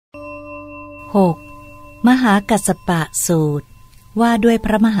6. มหากัสสปะสูตรว่าด้วยพ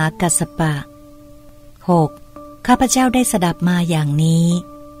ระมหากัสสปะ 6. ข้าพเจ้าได้สดับมาอย่างนี้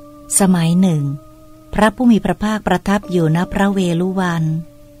สมัยหนึ่งพระผู้มีพระภาคประทับอยู่ณพระเวฬุวัน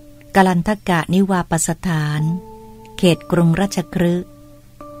กลันทกะนิวาปสถานเขตกรุงราชคฤห์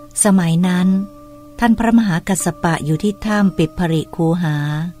สมัยนั้นท่านพระมหากัสสปะอยู่ที่ถ้ำปิดผริคูหา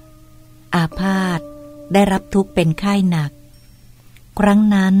อาพาธได้รับทุกข์เป็นไข้หนักครั้ง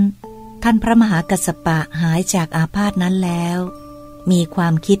นั้นท่านพระมหากัสสปะหายจากอาพาธนั้นแล้วมีควา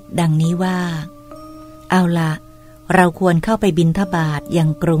มคิดดังนี้ว่าเอาละเราควรเข้าไปบิณฑบาตยัง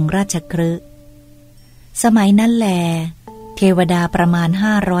กรุงราชคฤห์สมัยนั้นแลเทวดาประมาณ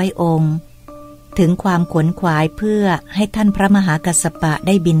500 องค์ถึงความขวนขวายเพื่อให้ท่านพระมหากัสสปะไ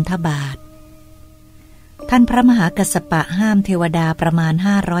ด้บิณฑบาตท่านพระมหากัสสปะห้ามเทวดาประมาณ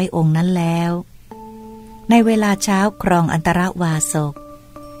500 องค์นั้นแล้วในเวลาเช้าครองอันตรวาสก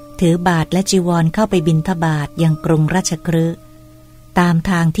ถือบาตรและจีวรเข้าไปบิณฑบาตยังกรุงราชคฤห์ตาม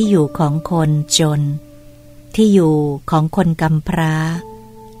ทางที่อยู่ของคนจนที่อยู่ของคนกำพร้า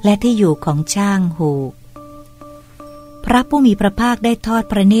และที่อยู่ของช่างหูกพระผู้มีพระภาคได้ทอด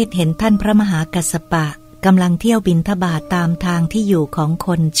พระเนตรเห็นท่านพระมหากัสสปะกำลังเที่ยวบิณฑบาตตามทางที่อยู่ของค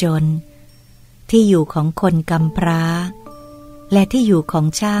นจนที่อยู่ของคนกำพร้าและที่อยู่ของ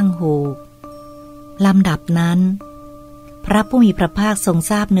ช่างหูกลำดับนั้นพระผู้มีพระภาคทรง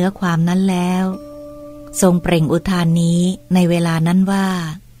ทราบเนื้อความนั้นแล้วทรงเปล่งอุทานนี้ในเวลานั้นว่า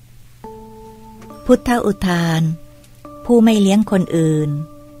พุทธอุทานผู้ไม่เลี้ยงคนอื่น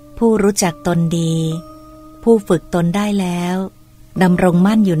ผู้รู้จักตนดีผู้ฝึกตนได้แล้วดำรง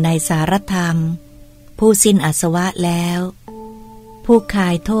มั่นอยู่ในสารธรรมผู้สิ้นอาสวะแล้วผู้คา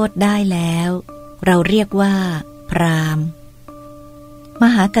ยโทษได้แล้วเราเรียกว่าพราหมณ์ม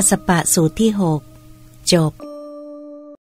หากัสสปะสูตรที่ 6 จบ